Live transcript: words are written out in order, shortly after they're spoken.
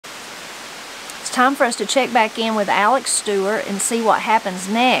It's time for us to check back in with Alex Stewart and see what happens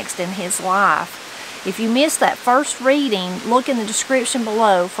next in his life. If you missed that first reading, look in the description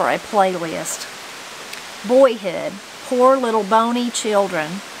below for a playlist. Boyhood, poor little bony children.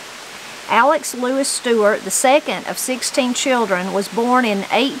 Alex Lewis Stewart, the second of 16 children, was born in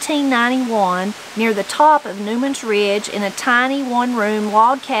 1891 near the top of Newman's Ridge in a tiny one-room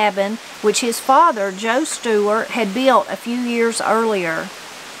log cabin which his father, Joe Stewart, had built a few years earlier.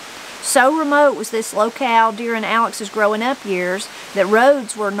 So remote was this locale during Alex's growing up years that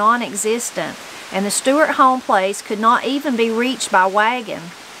roads were non-existent, and the Stewart home place could not even be reached by wagon.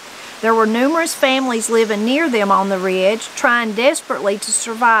 There were numerous families living near them on the ridge, trying desperately to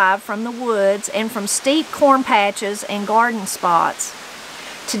survive from the woods and from steep corn patches and garden spots.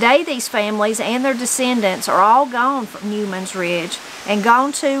 Today these families and their descendants are all gone from Newman's Ridge, and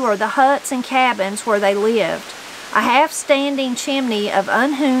gone to are the huts and cabins where they lived. A half-standing chimney of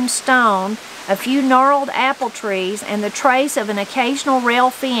unhewn stone, a few gnarled apple trees, and the trace of an occasional rail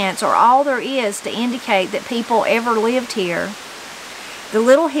fence are all there is to indicate that people ever lived here. The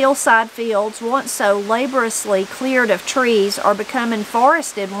little hillside fields, once so laboriously cleared of trees, are becoming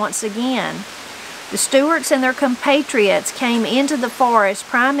forested once again. The Stewarts and their compatriots came into the forest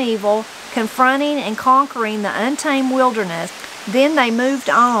primeval, confronting and conquering the untamed wilderness. Then they moved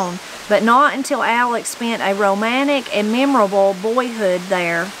on, but not until Alex spent a romantic and memorable boyhood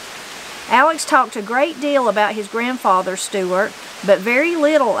there. Alex talked a great deal about his grandfather, Stewart, but very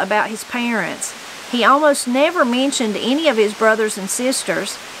little about his parents. He almost never mentioned any of his brothers and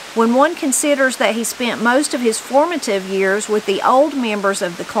sisters. When one considers that he spent most of his formative years with the old members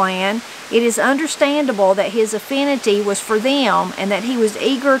of the clan, it is understandable that his affinity was for them and that he was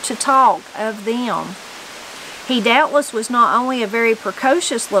eager to talk of them. He doubtless was not only a very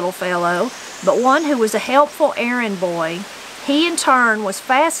precocious little fellow, but one who was a helpful errand boy. He in turn was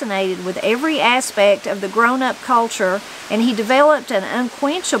fascinated with every aspect of the grown-up culture, and he developed an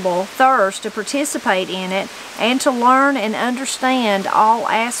unquenchable thirst to participate in it and to learn and understand all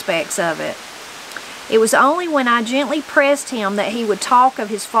aspects of it. It was only when I gently pressed him that he would talk of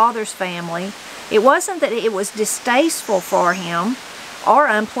his father's family. It wasn't that it was distasteful for him or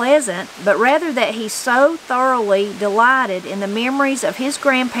unpleasant, but rather that he so thoroughly delighted in the memories of his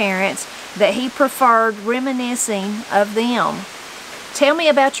grandparents that he preferred reminiscing of them. Tell me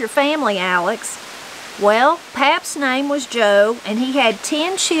about your family, Alex. Well, Pap's name was Joe, and he had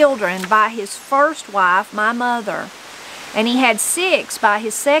 10 children by his first wife, my mother, and he had 6 by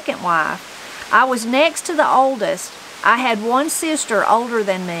his second wife. I was next to the oldest. I had one sister older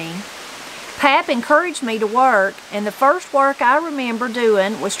than me. Pap encouraged me to work, and the first work I remember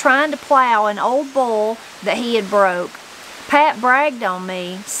doing was trying to plow an old bull that he had broke. Pap bragged on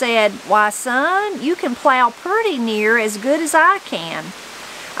me, said, "Why, son, you can plow pretty near as good as I can."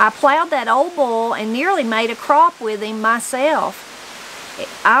 I plowed that old bull and nearly made a crop with him myself.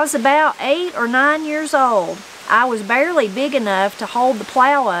 I was about 8 or 9 years old. I was barely big enough to hold the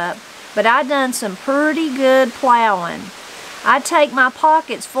plow up, but I done some pretty good plowing. I'd take my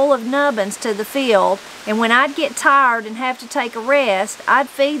pockets full of nubbins to the field, and when I'd get tired and have to take a rest, I'd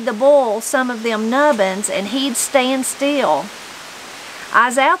feed the bull some of them nubbins and he'd stand still. I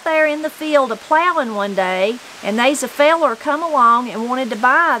was out there in the field a-plowing one day, and they's a feller come along and wanted to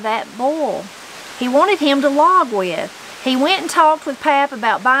buy that bull. He wanted him to log with. He went and talked with Pap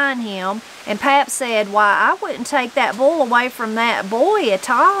about buying him, and Pap said, "Why, I wouldn't take that bull away from that boy at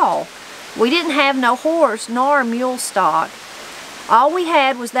all." We didn't have no horse nor mule stock. All we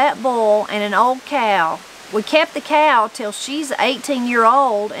had was that bull and an old cow. We kept the cow till she's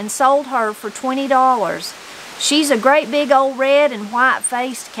 18-year-old and sold her for $20. She's a great big old red and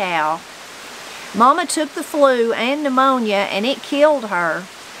white-faced cow. Mama took the flu and pneumonia, and it killed her.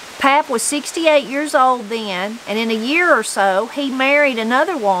 Pap was 68 years old then, and in a year or so he married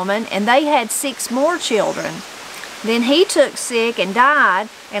another woman, and they had 6 more children. Then he took sick and died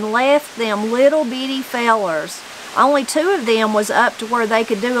and left them little bitty fellers. Only 2 of them was up to where they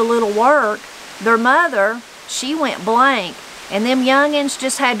could do a little work. Their mother, she went blank, and them youngins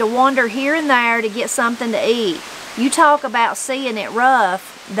just had to wander here and there to get something to eat. You talk about seeing it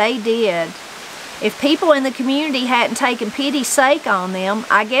rough, they did. If people in the community hadn't taken pity's sake on them,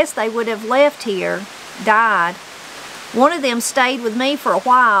 I guess they would have left here, died. One of them stayed with me for a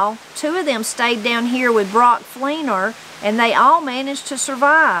while. 2 of them stayed down here with Brock Fleener, and they all managed to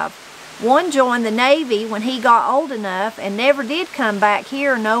survive. One joined the Navy when he got old enough and never did come back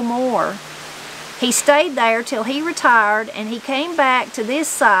here no more. He stayed there till he retired, and he came back to this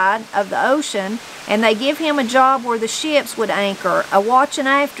side of the ocean, and they give him a job where the ships would anchor, a-watching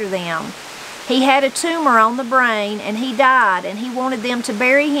after them. He had a tumor on the brain and he died, and he wanted them to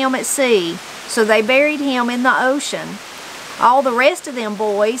bury him at sea, so they buried him in the ocean. All the rest of them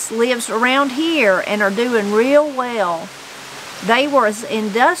boys lives around here and are doing real well. They were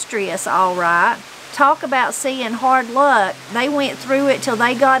industrious, all right. Talk about seeing hard luck. They went through it till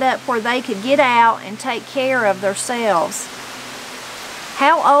they got up where they could get out and take care of themselves.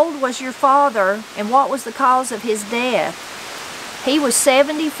 How old was your father, and what was the cause of his death? He was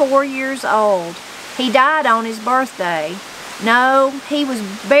 74 years old. He died on his birthday. No, he was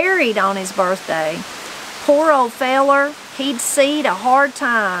buried on his birthday. Poor old feller, he'd seen a hard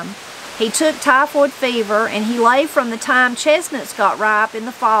time. He took typhoid fever, and he lay from the time chestnuts got ripe in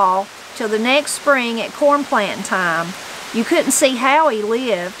the fall till the next spring at corn planting time. You couldn't see how he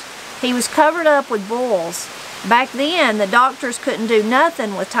lived. He was covered up with boils. Back then, the doctors couldn't do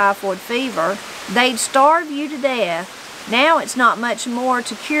nothing with typhoid fever. They'd starve you to death. Now it's not much more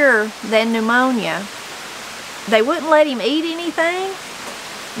to cure than pneumonia. They wouldn't let him eat anything?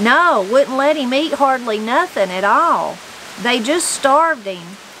 No, wouldn't let him eat hardly nothing at all. They just starved him.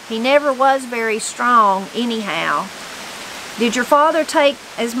 He never was very strong anyhow. Did your father take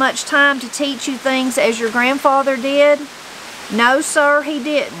as much time to teach you things as your grandfather did? No, sir, he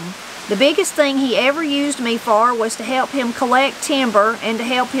didn't. The biggest thing he ever used me for was to help him collect timber and to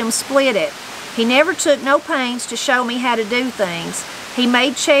help him split it. He never took no pains to show me how to do things. He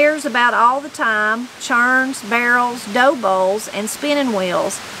made chairs about all the time, churns, barrels, dough bowls, and spinning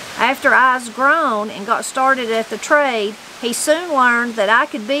wheels. After I was grown and got started at the trade, he soon learned that I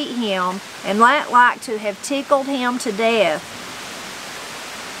could beat him, and that like to have tickled him to death.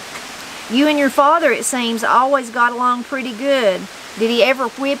 You and your father, it seems, always got along pretty good. Did he ever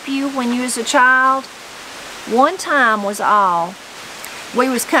whip you when you was a child? One time was all. We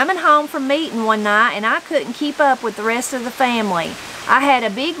was coming home from meeting one night, and I couldn't keep up with the rest of the family. I had a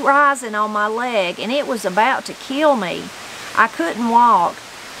big rising on my leg, and it was about to kill me. I couldn't walk.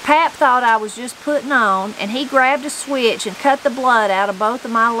 Pap thought I was just putting on, and he grabbed a switch and cut the blood out of both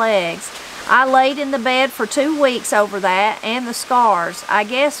of my legs. I laid in the bed for 2 weeks over that, and the scars, I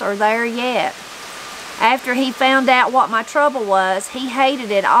guess, are there yet. After he found out what my trouble was, he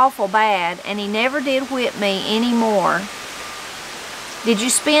hated it awful bad, and he never did whip me anymore. Did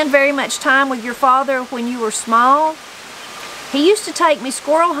you spend very much time with your father when you were small? He used to take me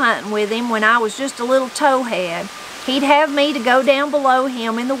squirrel hunting with him when I was just a little towhead. He'd have me to go down below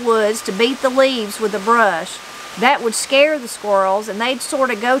him in the woods to beat the leaves with a brush. That would scare the squirrels, and they'd sort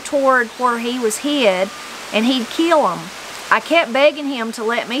of go toward where he was hid, and he'd kill them. I kept begging him to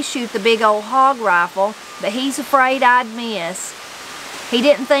let me shoot the big old hog rifle, but he's afraid I'd miss. He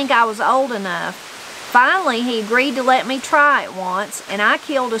didn't think I was old enough. Finally, he agreed to let me try it once, and I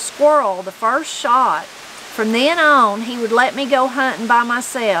killed a squirrel the first shot. From then on, he would let me go hunting by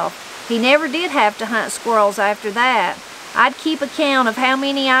myself. He never did have to hunt squirrels after that. I'd keep account of how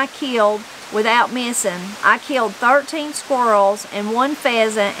many I killed without missing. I killed 13 squirrels and 1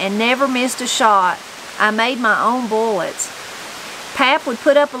 pheasant and never missed a shot. I made my own bullets. Pap would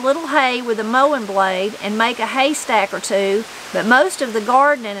put up a little hay with a mowing blade and make a haystack or two, but most of the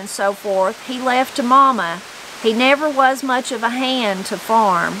gardening and so forth he left to Mama. He never was much of a hand to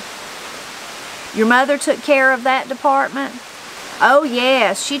farm. Your mother took care of that department? Oh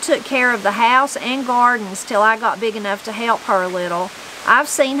yes, she took care of the house and gardens till I got big enough to help her a little. I've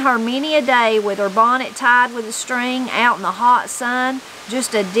seen her many a day with her bonnet tied with a string out in the hot sun,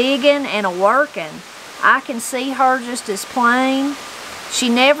 just a-digging and a-working. I can see her just as plain. She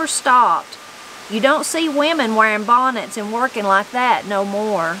never stopped. You don't see women wearing bonnets and working like that no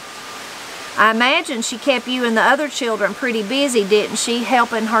more. I imagine she kept you and the other children pretty busy, didn't she,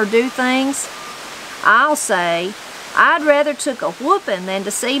 helping her do things? I'll say, I'd rather took a whooping than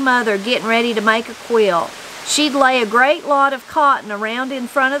to see Mother getting ready to make a quilt. She'd lay a great lot of cotton around in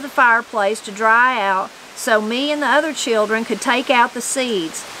front of the fireplace to dry out so me and the other children could take out the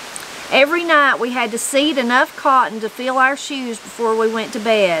seeds. Every night we had to seed enough cotton to fill our shoes before we went to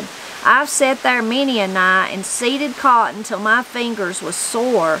bed. I've sat there many a night and seeded cotton till my fingers was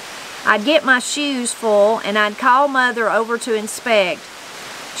sore. I'd get my shoes full and I'd call Mother over to inspect.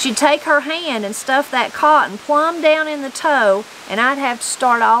 She'd take her hand and stuff that cotton plumb down in the toe, and I'd have to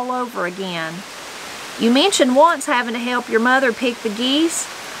start all over again. You mentioned once having to help your mother pick the geese.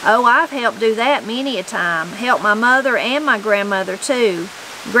 Oh, I've helped do that many a time. Helped my mother and my grandmother too.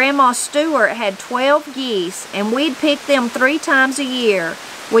 Grandma Stewart had 12 geese, and we'd pick them 3 times a year.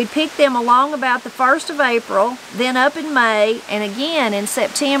 We'd pick them along about the 1st of April, then up in May, and again in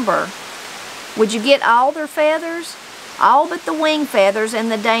September. Would you get all their feathers? all but the wing feathers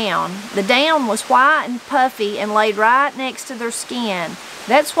and the down. The down was white and puffy and laid right next to their skin.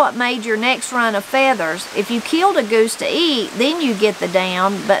 That's what made your next run of feathers. If you killed a goose to eat, then you get the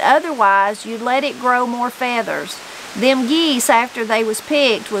down, but otherwise you'd let it grow more feathers. Them geese, after they was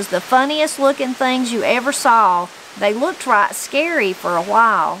picked, was the funniest looking things you ever saw. They looked right scary for a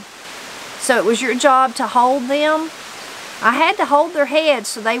while. So it was your job to hold them? I had to hold their heads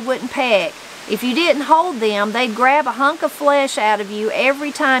so they wouldn't peck. If you didn't hold them, they'd grab a hunk of flesh out of you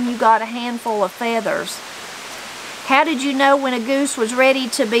every time you got a handful of feathers. How did you know when a goose was ready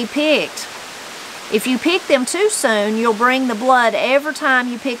to be picked? If you pick them too soon, you'll bring the blood every time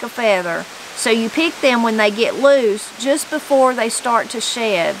you pick a feather. So you pick them when they get loose, just before they start to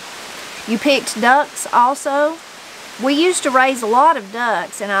shed. You picked ducks also? We used to raise a lot of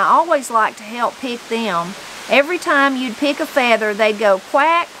ducks, and I always liked to help pick them. Every time you'd pick a feather, they'd go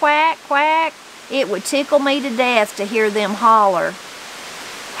quack, quack, quack. It would tickle me to death to hear them holler.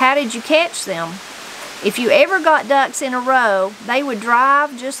 How did you catch them? If you ever got ducks in a row, they would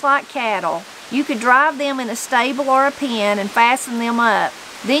drive just like cattle. You could drive them in a stable or a pen and fasten them up.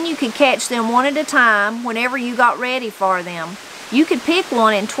 Then you could catch them one at a time whenever you got ready for them. You could pick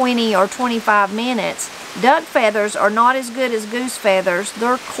one in 20 or 25 minutes. Duck feathers are not as good as goose feathers.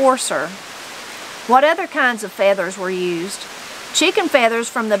 They're coarser. What other kinds of feathers were used? Chicken feathers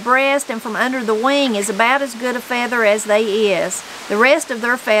from the breast and from under the wing is about as good a feather as they is. The rest of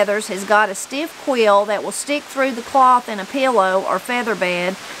their feathers has got a stiff quill that will stick through the cloth in a pillow or feather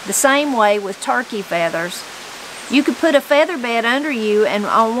bed, the same way with turkey feathers. You could put a feather bed under you and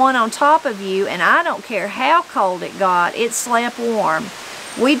on one on top of you, and I don't care how cold it got, it slept warm.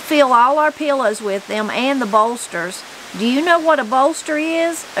 We'd fill all our pillows with them and the bolsters. Do you know what a bolster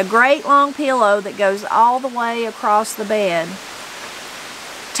is? A great long pillow that goes all the way across the bed.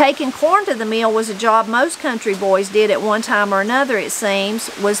 Taking corn to the mill was a job most country boys did at one time or another, it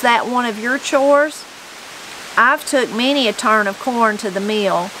seems. Was that one of your chores? I've took many a turn of corn to the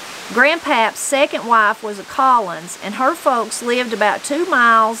mill. Grandpap's second wife was a Collins, and her folks lived about 2.5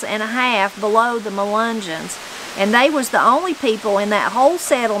 miles below the Melungeons, and they was the only people in that whole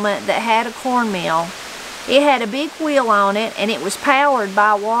settlement that had a corn mill. It had a big wheel on it, and it was powered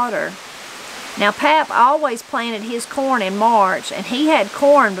by water. Now, Pap always planted his corn in March, and he had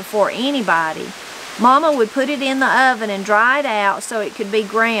corn before anybody. Mama would put it in the oven and dry it out so it could be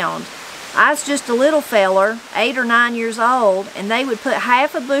ground. I was just a little feller, 8 or 9 years old, and they would put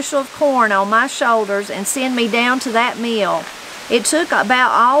half a bushel of corn on my shoulders and send me down to that mill. It took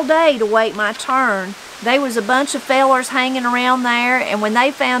about all day to wait my turn. They was a bunch of fellers hanging around there, and when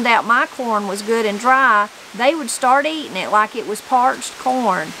they found out my corn was good and dry, they would start eating it like it was parched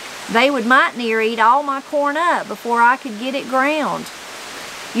corn. They would might near eat all my corn up before I could get it ground.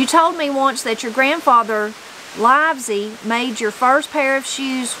 You told me once that your grandfather, Livesey, made your first pair of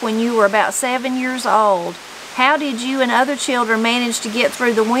shoes when you were about 7 years old. How did you and other children manage to get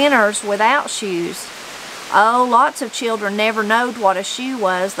through the winters without shoes? Oh, lots of children never knowed what a shoe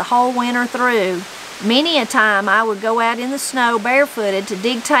was the whole winter through. Many a time I would go out in the snow barefooted to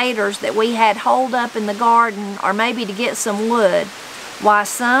dig taters that we had holed up in the garden, or maybe to get some wood. Why,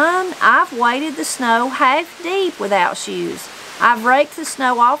 son, I've waded the snow half deep without shoes. I've raked the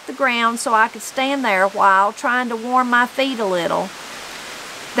snow off the ground so I could stand there a while trying to warm my feet a little.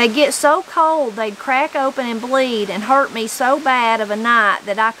 They'd get so cold they'd crack open and bleed and hurt me so bad of a night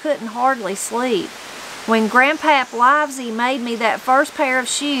that I couldn't hardly sleep. When Grandpap Livesey made me that first pair of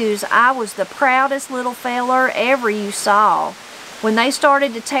shoes, I was the proudest little feller ever you saw. When they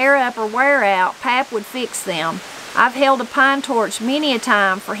started to tear up or wear out, Pap would fix them. I've held a pine torch many a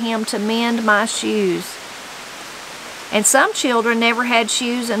time for him to mend my shoes. And some children never had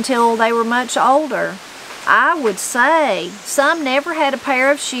shoes until they were much older. I would say some never had a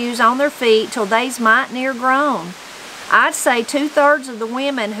pair of shoes on their feet till they's might near grown. I'd say 2/3 of the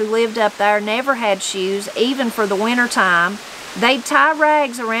women who lived up there never had shoes, even for the winter time. They'd tie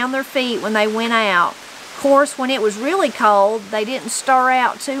rags around their feet when they went out. Of course, when it was really cold, they didn't stir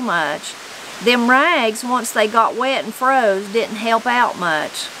out too much. Them rags, once they got wet and froze, didn't help out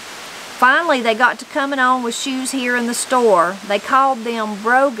much. Finally, they got to coming on with shoes here in the store. They called them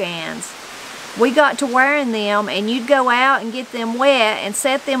brogans. We got to wearing them, and you'd go out and get them wet and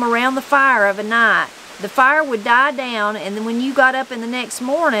set them around the fire of a night. The fire would die down, and then when you got up in the next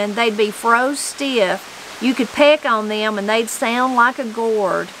morning, they'd be froze stiff. You could peck on them, and they'd sound like a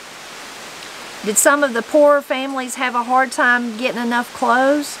gourd. Did some of the poorer families have a hard time getting enough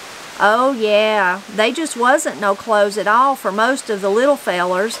clothes? Oh yeah, they just wasn't no clothes at all for most of the little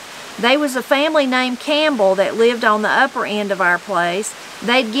fellers. They was a family named Campbell that lived on the upper end of our place.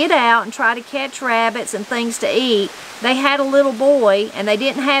 They'd get out and try to catch rabbits and things to eat. They had a little boy, and they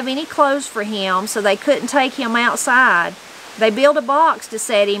didn't have any clothes for him, so they couldn't take him outside. They built a box to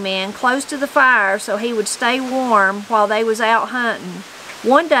set him in close to the fire so he would stay warm while they was out hunting.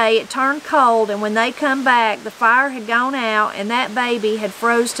 One day it turned cold, and when they come back, the fire had gone out and that baby had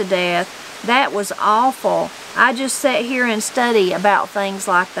froze to death. That was awful. I just sat here and study about things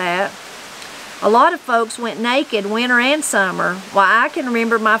like that. A lot of folks went naked winter and summer. Why, I can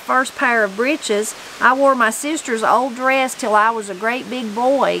remember my first pair of breeches. I wore my sister's old dress till I was a great big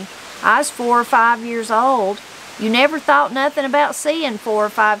boy. I was 4 or 5 years old. You never thought nothing about seeing 4 or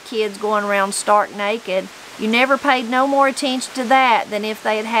 5 kids going around stark naked. You never paid no more attention to that than if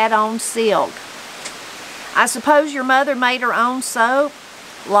they had had on silk. I suppose your mother made her own soap?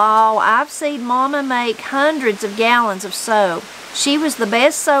 Law, I've seen Mama make hundreds of gallons of soap. She was the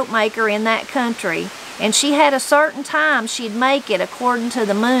best soap maker in that country, and she had a certain time she'd make it according to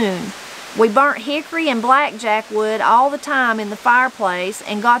the moon. We burnt hickory and blackjack wood all the time in the fireplace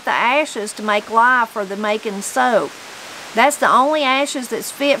and got the ashes to make lye for the making soap. That's the only ashes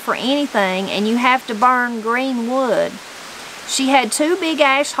that's fit for anything, and you have to burn green wood. She had 2 big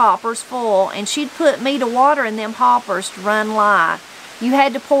ash hoppers full, and she'd put me to water in them hoppers to run lye. You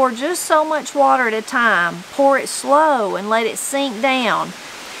had to pour just so much water at a time. Pour it slow and let it sink down.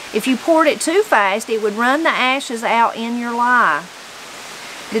 If you poured it too fast, it would run the ashes out in your lye.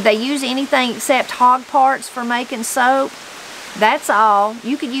 Did they use anything except hog parts for making soap? That's all.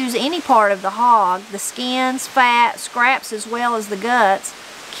 You could use any part of the hog, the skins, fat, scraps as well as the guts.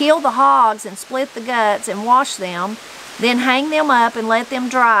 Kill the hogs and split the guts and wash them. Then hang them up and let them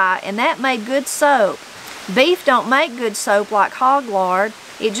dry, and that made good soap. Beef don't make good soap like hog lard.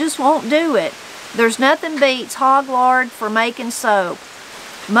 It just won't do it. There's nothing beats hog lard for making soap.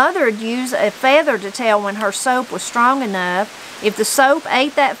 Mother'd use a feather to tell when her soap was strong enough. If the soap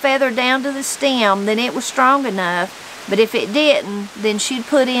ate that feather down to the stem, then it was strong enough. But if it didn't, then she'd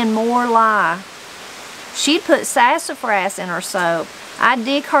put in more lye. She'd put sassafras in her soap. I'd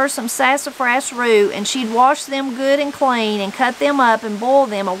dig her some sassafras root, and she'd wash them good and clean and cut them up and boil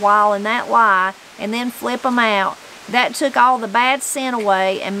them a while in that lye and then flip them out. That took all the bad scent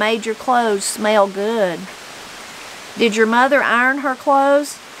away and made your clothes smell good. Did your mother iron her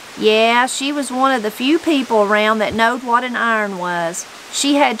clothes? Yeah, she was one of the few people around that knowed what an iron was.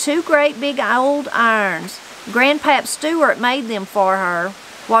 She had 2 great big old irons. Grandpap Stewart made them for her.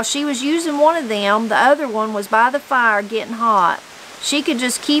 While she was using one of them, the other one was by the fire getting hot. She could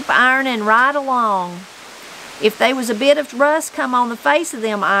just keep ironing right along. If there was a bit of rust come on the face of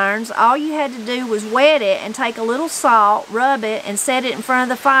them irons, all you had to do was wet it and take a little salt, rub it, and set it in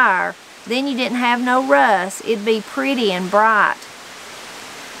front of the fire. Then you didn't have no rust. It'd be pretty and bright.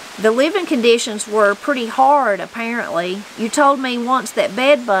 The living conditions were pretty hard, apparently. You told me once that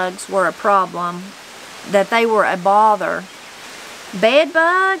bed bugs were a problem, that they were a bother. Bed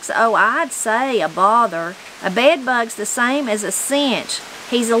bugs? Oh, I'd say a bother. A bed bug's the same as a cinch.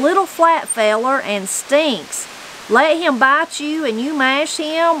 He's a little flat feller and stinks. Let him bite you and you mash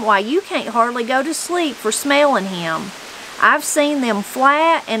him, why you can't hardly go to sleep for smelling him. I've seen them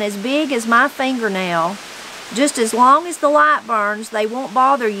flat and as big as my fingernail. Just as long as the light burns, they won't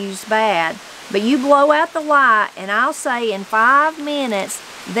bother you bad. But you blow out the light, and I'll say in 5 minutes,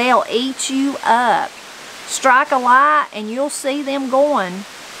 they'll eat you up. Strike a light, and you'll see them going.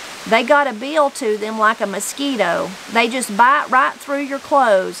 They got a bill to them like a mosquito. They just bite right through your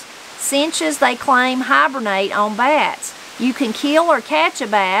clothes. Cinches, they claim, hibernate on bats. You can kill or catch a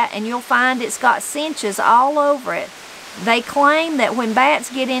bat, and you'll find it's got cinches all over it. They claim that when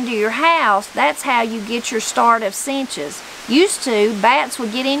bats get into your house, that's how you get your start of cinches. Used to, bats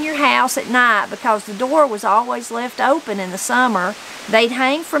would get in your house at night because the door was always left open in the summer. They'd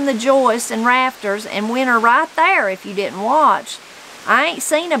hang from the joists and rafters and winter right there if you didn't watch. I ain't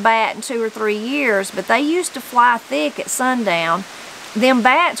seen a bat in 2 or 3 years, but they used to fly thick at sundown. Them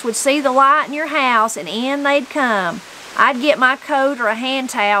bats would see the light in your house and in they'd come. I'd get my coat or a hand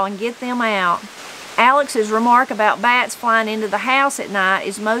towel and get them out. Alex's remark about bats flying into the house at night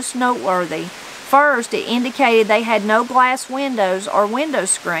is most noteworthy. First, it indicated they had no glass windows or window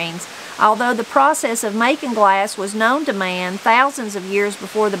screens, although the process of making glass was known to man thousands of years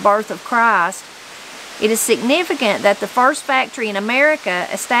before the birth of Christ. It is significant that the first factory in America,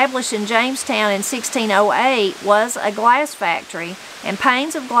 established in Jamestown in 1608, was a glass factory, and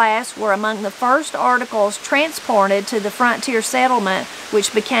panes of glass were among the first articles transported to the frontier settlement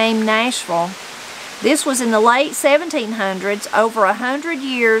which became Nashville. This was in the late 1700s, over 100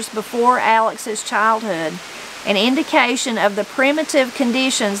 years before Alex's childhood, an indication of the primitive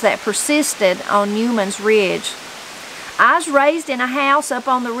conditions that persisted on Newman's Ridge. I was raised in a house up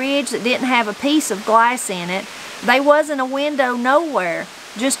on the ridge that didn't have a piece of glass in it. There wasn't a window nowhere,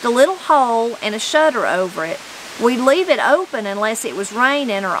 just a little hole and a shutter over it. We'd leave it open unless it was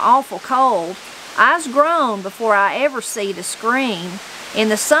raining or awful cold. I was grown before I ever seed a screen. In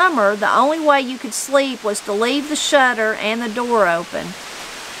the summer, the only way you could sleep was to leave the shutter and the door open.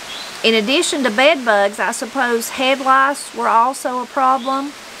 In addition to bed bugs, I suppose head lice were also a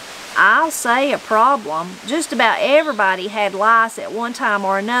problem. I'll say a problem. Just about everybody had lice at one time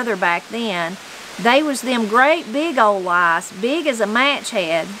or another back then. They was them great big old lice, big as a match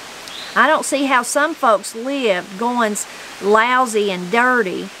head. I don't see how some folks lived, going's lousy and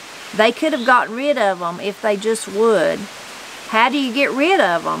dirty. They could have gotten rid of them if they just would. How do you get rid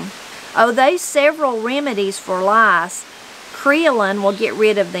of them? Oh, there's several remedies for lice. Creolin will get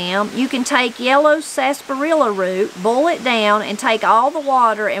rid of them. You can take yellow sarsaparilla root, boil it down, and take all the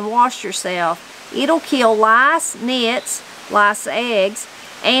water and wash yourself. It'll kill lice, nits, lice eggs,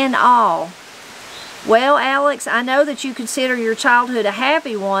 and all. Well, Alex, I know that you consider your childhood a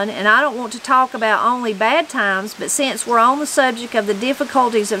happy one, and I don't want to talk about only bad times, but since we're on the subject of the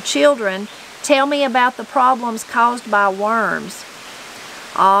difficulties of children, tell me about the problems caused by worms.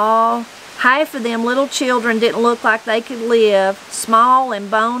 Oh, half of them little children didn't look like they could live, small and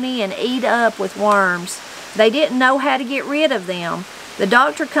bony and eat up with worms. They didn't know how to get rid of them. The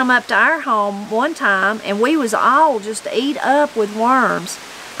doctor come up to our home one time, and we was all just eat up with worms.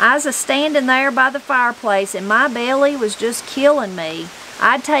 I was a-standing there by the fireplace, and my belly was just killing me.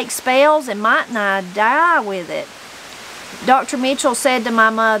 I'd take spells and mightn't I die with it. Dr. Mitchell said to my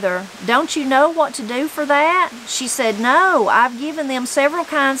mother, "Don't you know what to do for that?" She said, "No, I've given them several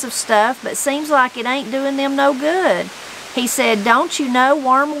kinds of stuff, but seems like it ain't doing them no good." He said, "Don't you know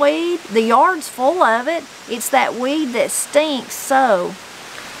wormweed? The yard's full of it. It's that weed that stinks so.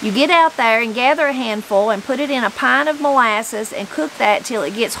 You get out there and gather a handful and put it in a pint of molasses and cook that till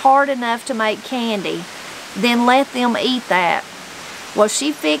it gets hard enough to make candy. Then let them eat that." Well,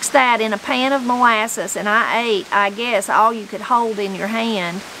 she fixed that in a pan of molasses, and I ate, I guess, all you could hold in your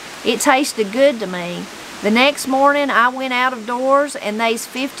hand. It tasted good to me. The next morning, I went out of doors, and they's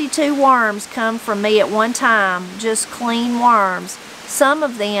 52 worms come from me at one time, just clean worms. Some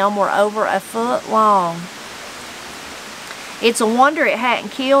of them were over a foot long. It's a wonder it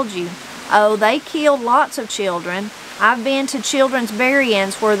hadn't killed you. Oh, they killed lots of children. I've been to children's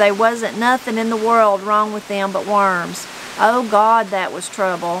buryings where there wasn't nothing in the world wrong with them but worms. Oh God, that was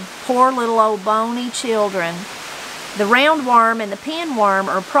trouble. Poor little old bony children. The roundworm and the pinworm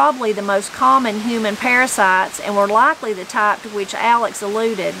are probably the most common human parasites and were likely the type to which Alex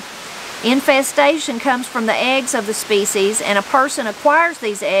alluded. Infestation comes from the eggs of the species, and a person acquires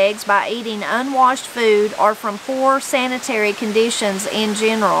these eggs by eating unwashed food or from poor sanitary conditions in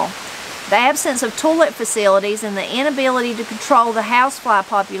general. The absence of toilet facilities and the inability to control the housefly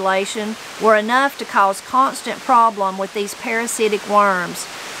population were enough to cause constant problem with these parasitic worms.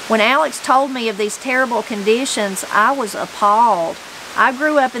 When Alex told me of these terrible conditions, I was appalled. I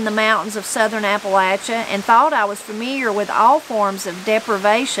grew up in the mountains of southern Appalachia and thought I was familiar with all forms of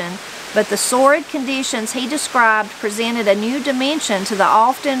deprivation, but the sordid conditions he described presented a new dimension to the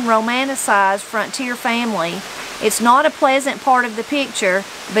often romanticized frontier family. It's not a pleasant part of the picture,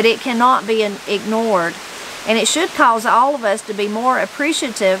 but it cannot be ignored. And it should cause all of us to be more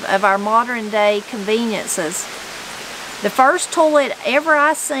appreciative of our modern day conveniences. The first toilet ever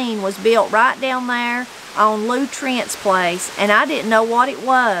I seen was built right down there on Lou Trent's place, and I didn't know what it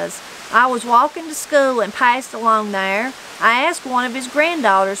was. I was walking to school and passed along there. I asked one of his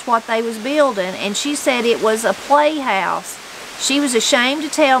granddaughters what they was building, and she said it was a playhouse. She was ashamed to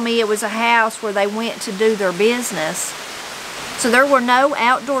tell me it was a house where they went to do their business. So there were no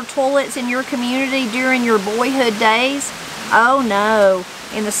outdoor toilets in your community during your boyhood days? Oh no.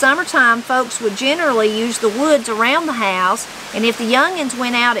 In the summertime, folks would generally use the woods around the house, and if the youngins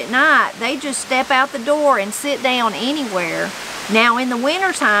went out at night, they'd just step out the door and sit down anywhere. Now in the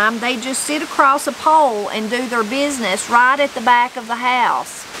wintertime, they'd just sit across a pole and do their business right at the back of the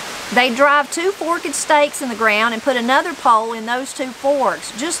house. They'd drive 2 forked stakes in the ground and put another pole in those 2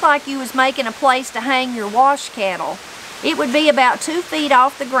 forks, just like you was making a place to hang your wash kettle. It would be about 2 feet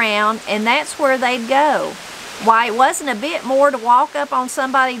off the ground, and that's where they'd go. Why, it wasn't a bit more to walk up on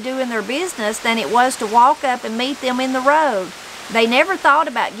somebody doing their business than it was to walk up and meet them in the road. They never thought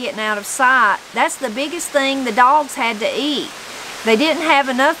about getting out of sight. That's the biggest thing the dogs had to eat. They didn't have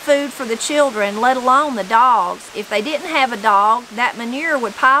enough food for the children, let alone the dogs. If they didn't have a dog, that manure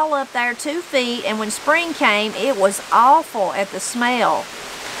would pile up there 2 feet, and when spring came, it was awful at the smell.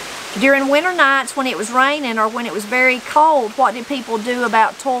 During winter nights when it was raining or when it was very cold, what did people do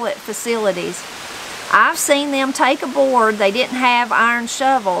about toilet facilities? I've seen them take a board, they didn't have iron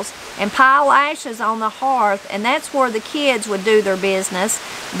shovels, and pile ashes on the hearth, and that's where the kids would do their business.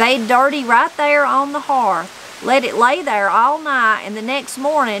 They'd dirty right there on the hearth. Let it lay there all night, and the next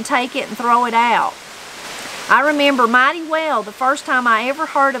morning take it and throw it out. I remember mighty well the first time I ever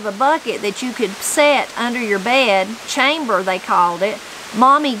heard of a bucket that you could set under your bed, chamber they called it.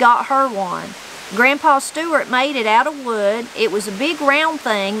 Mommy got her one. Grandpa Stewart made it out of wood. It was a big round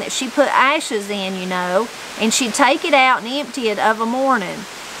thing that she put ashes in, you know, and she'd take it out and empty it of a morning.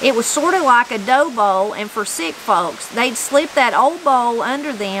 It was sort of like a dough bowl, and for sick folks, they'd slip that old bowl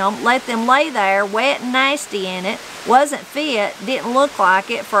under them, let them lay there wet and nasty in it. Wasn't fit, didn't look like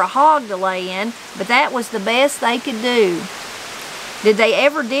it for a hog to lay in, but that was the best they could do. Did they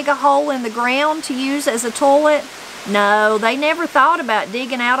ever dig a hole in the ground to use as a toilet? No, they never thought about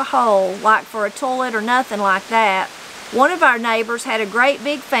digging out a hole, like for a toilet or nothing like that. One of our neighbors had a great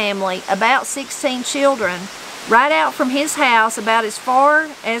big family, about 16 children. Right out from his house, about as far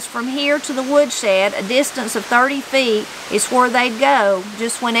as from here to the woodshed, a distance of 30 feet, is where they'd go,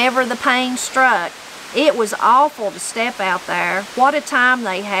 just whenever the pain struck. It was awful to step out there. What a time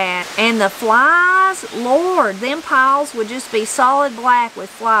they had. And the flies, Lord, them piles would just be solid black with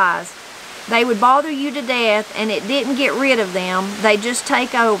flies. They would bother you to death, and it didn't get rid of them. They'd just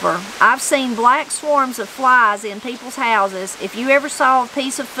take over. I've seen black swarms of flies in people's houses. If you ever saw a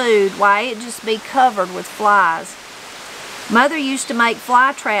piece of food, why, it'd just be covered with flies. Mother used to make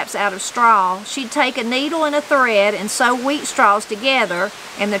fly traps out of straw. She'd take a needle and a thread and sew wheat straws together,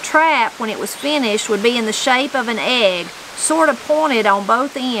 and the trap, when it was finished, would be in the shape of an egg, sort of pointed on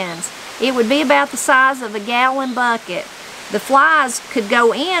both ends. It would be about the size of a gallon bucket. The flies could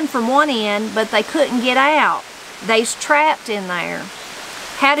go in from one end, but they couldn't get out. They's trapped in there.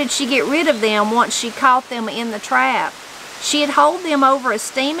 How did she get rid of them once she caught them in the trap? She'd hold them over a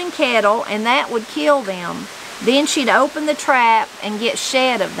steaming kettle, and that would kill them. Then she'd open the trap and get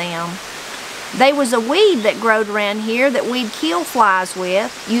shed of them. They was a weed that growed around here that we'd kill flies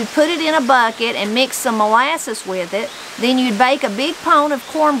with. You'd put it in a bucket and mix some molasses with it. Then you'd bake a big pone of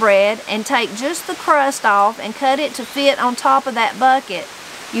cornbread and take just the crust off and cut it to fit on top of that bucket.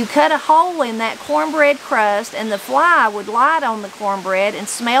 You cut a hole in that cornbread crust, and the fly would light on the cornbread and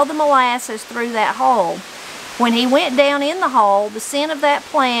smell the molasses through that hole. When he went down in the hole, the scent of that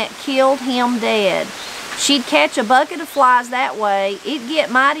plant killed him dead. She'd catch a bucket of flies that way. It'd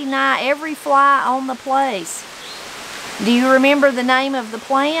get mighty nigh every fly on the place. Do you remember the name of the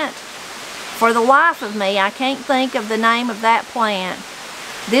plant? For the life of me, I can't think of the name of that plant.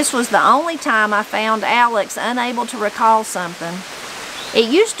 This was the only time I found Alex unable to recall something.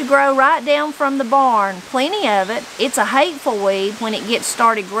 It used to grow right down from the barn, plenty of it. It's a hateful weed when it gets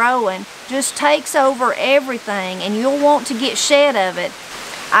started growing. Just takes over everything, and you'll want to get shed of it.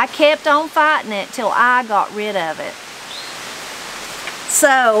 I kept on fighting it till I got rid of it.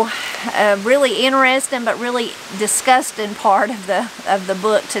 So, really interesting but really disgusting part of the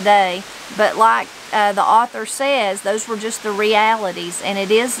book today. But like the author says, those were just the realities, and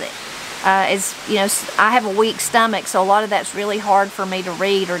it is, as you know, I have a weak stomach, so a lot of that's really hard for me to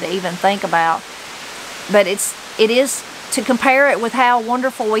read or to even think about. But it is to compare it with how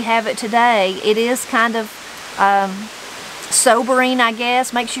wonderful we have it today. It is kind of sobering, I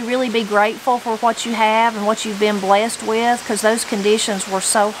guess. Makes you really be grateful for what you have and what you've been blessed with, because those conditions were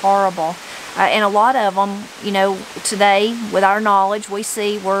so horrible. And a lot of them, you know, today, with our knowledge, we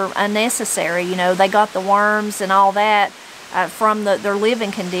see were unnecessary. You know, they got the worms and all that from their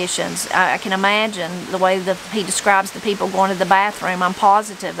living conditions. I can imagine the way he describes the people going to the bathroom. I'm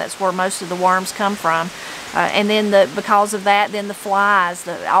positive that's where most of the worms come from. And then because of that, then the flies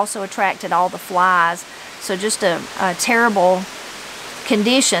also attracted all the flies. So just a terrible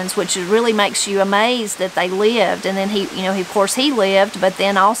conditions, which really makes you amazed that they lived. And then of course he lived, but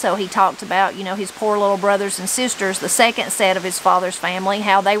then also he talked about, you know, his poor little brothers and sisters, the second set of his father's family,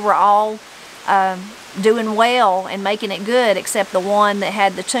 how they were all doing well and making it good, except the one that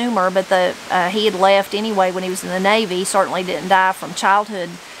had the tumor. But he had left anyway when he was in the Navy. He certainly didn't die from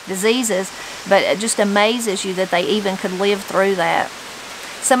childhood diseases, but it just amazes you that they even could live through that.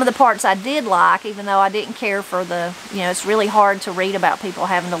 Some of the parts I did like, even though I didn't care for it's really hard to read about people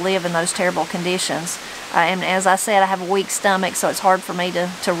having to live in those terrible conditions. And as I said, I have a weak stomach, so it's hard for me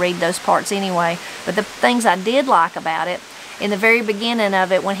to read those parts anyway. But the things I did like about it, in the very beginning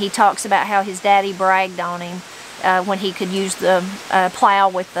of it, when he talks about how his daddy bragged on him, when he could use the plow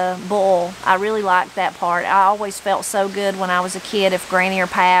with the bull. I really liked that part. I always felt so good when I was a kid if Granny or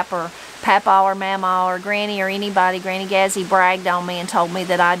Pap or Papa or Mama or Granny or anybody, Granny Gazzy, bragged on me and told me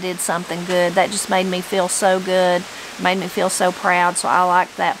that I did something good. That just made me feel so good, made me feel so proud, so I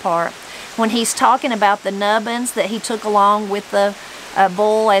liked that part. When he's talking about the nubbins that he took along with the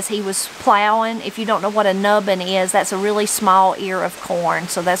bull as he was plowing, if you don't know what a nubbin is, that's a really small ear of corn.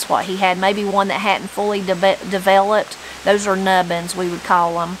 So that's what he had, maybe one that hadn't fully developed. Those are nubbins, we would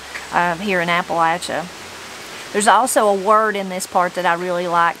call them here in Appalachia. There's also a word in this part that I really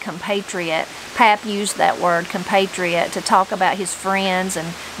like, compatriot. Pap used that word, compatriot, to talk about his friends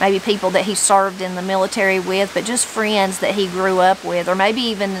and maybe people that he served in the military with, but just friends that he grew up with, or maybe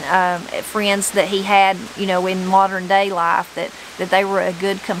even friends that he had, you know, in modern day life, that they were a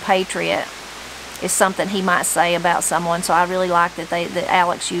good compatriot is something he might say about someone. So I really like that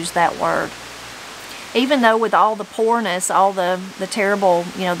Alex used that word. Even though with all the poorness, all the terrible,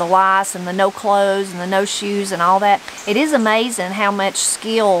 you know, the lice and the no clothes and the no shoes and all that, it is amazing how much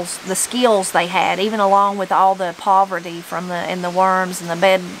the skills they had, even along with all the poverty and the worms and the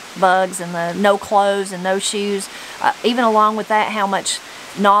bed bugs and the no clothes and no shoes, even along with that, how much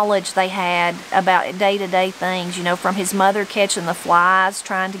knowledge they had about day-to-day things, you know, from his mother catching the flies,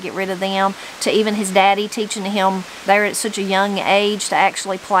 trying to get rid of them, to even his daddy teaching him there at such a young age to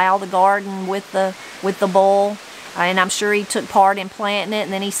actually plow the garden with the bull. And I'm sure he took part in planting it,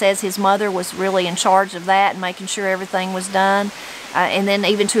 and then he says his mother was really in charge of that and making sure everything was done. And then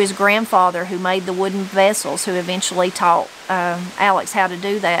even to his grandfather, who made the wooden vessels, who eventually taught Alex how to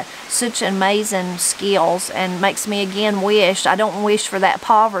do that. Such amazing skills, and makes me again wish, I don't wish for that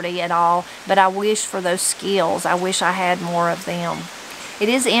poverty at all, but I wish for those skills. I wish I had more of them. It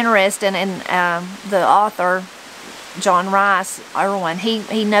is interesting, and the author, John Rice Irwin,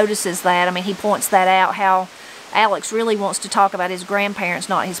 he notices that. I mean, he points that out, how Alex really wants to talk about his grandparents,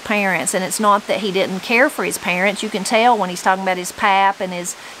 not his parents. And it's not that he didn't care for his parents. You can tell when he's talking about his pap and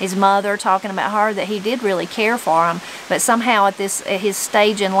his mother, talking about her, that he did really care for them. But somehow at his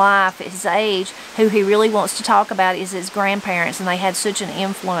stage in life, at his age, who he really wants to talk about is his grandparents, and they had such an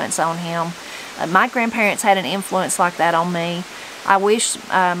influence on him. My grandparents had an influence like that on me. I wish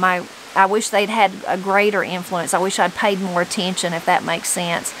they'd had a greater influence. I wish I'd paid more attention, if that makes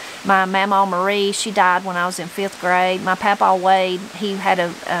sense. My Mama Marie, she died when I was in 5th grade. My Papa Wade, he had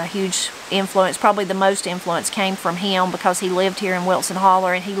a huge influence. Probably the most influence came from him because he lived here in Wilson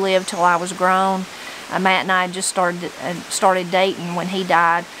Holler, and he lived till I was grown. Matt and I just started dating when he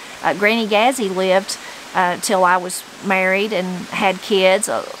died. Granny Gazzy lived till I was married and had kids.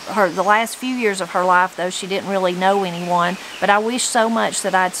 The last few years of her life, though, she didn't really know anyone. But I wish so much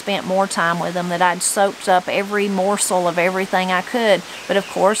that I'd spent more time with them, that I'd soaked up every morsel of everything I could. But of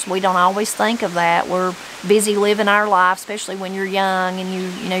course, we don't always think of that. We're busy living our life, especially when you're young and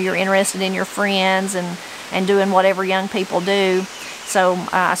you know you're interested in your friends and doing whatever young people do. So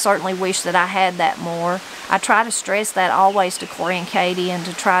I certainly wish that I had that more. I try to stress that always to Corey and Katie, and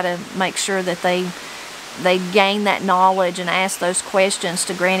to try to make sure that they gain that knowledge and ask those questions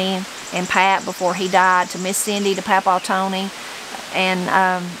to Granny and Pat before he died, to Miss Cindy, to Papa Tony. And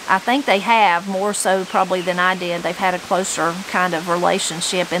I think they have, more so probably than I did. They've had a closer kind of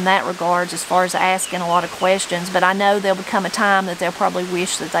relationship in that regards, as far as asking a lot of questions. But I know there'll become a time that they'll probably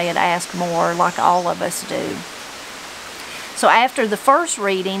wish that they had asked more, like all of us do. So after the first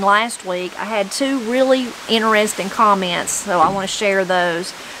reading last week, I had 2 really interesting comments, so I want to share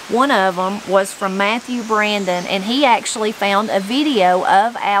those. One of them was from Matthew Brandon, and he actually found a video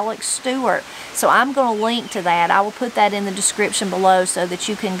of Alex Stewart. So I'm going to link to that. I will put that in the description below so that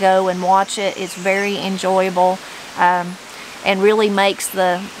you can go and watch it. It's very enjoyable, and really makes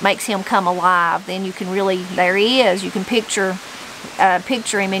him come alive. Then you can really, there he is, you can picture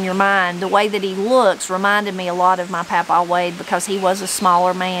him in your mind. The way that he looks reminded me a lot of my Papa Wade, because he was a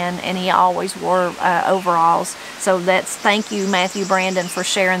smaller man and he always wore overalls. So thank you, Matthew Brandon, for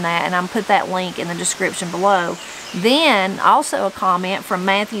sharing that, and I'm put that link in the description below. Then also a comment from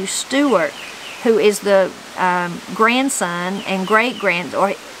Matthew Stewart, who is the grandson and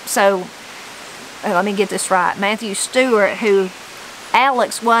so let me get this right. Matthew Stewart, who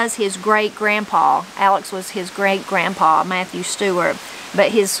Alex was his great-grandpa. Alex was his great-grandpa, Matthew Stewart.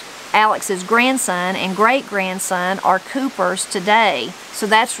 But Alex's grandson and great-grandson are Coopers today. So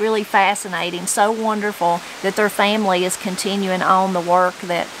that's really fascinating. So wonderful that their family is continuing on the work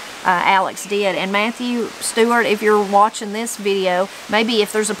that Alex did. And Matthew Stewart, if you're watching this video, maybe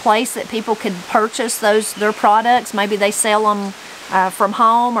if there's a place that people could purchase their products, maybe they sell them from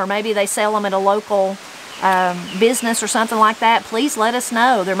home, or maybe they sell them at a local business or something like that, please let us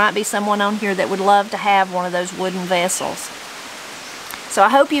know. There might be someone on here that would love to have one of those wooden vessels. So I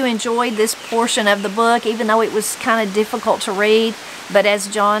hope you enjoyed this portion of the book, even though it was kind of difficult to read. But as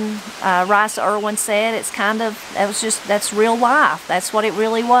John Rice Irwin said, that's real life. That's what it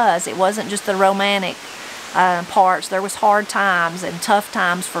really was. It wasn't just the romantic parts. There was hard times and tough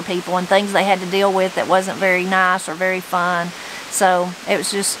times for people and things they had to deal with that wasn't very nice or very fun. So it was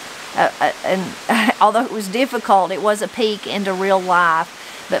just, although it was difficult, it was a peek into real life.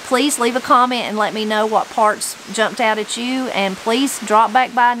 But please leave a comment and let me know what parts jumped out at you. And please drop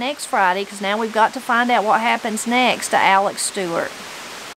back by next Friday, because now we've got to find out what happens next to Alex Stewart.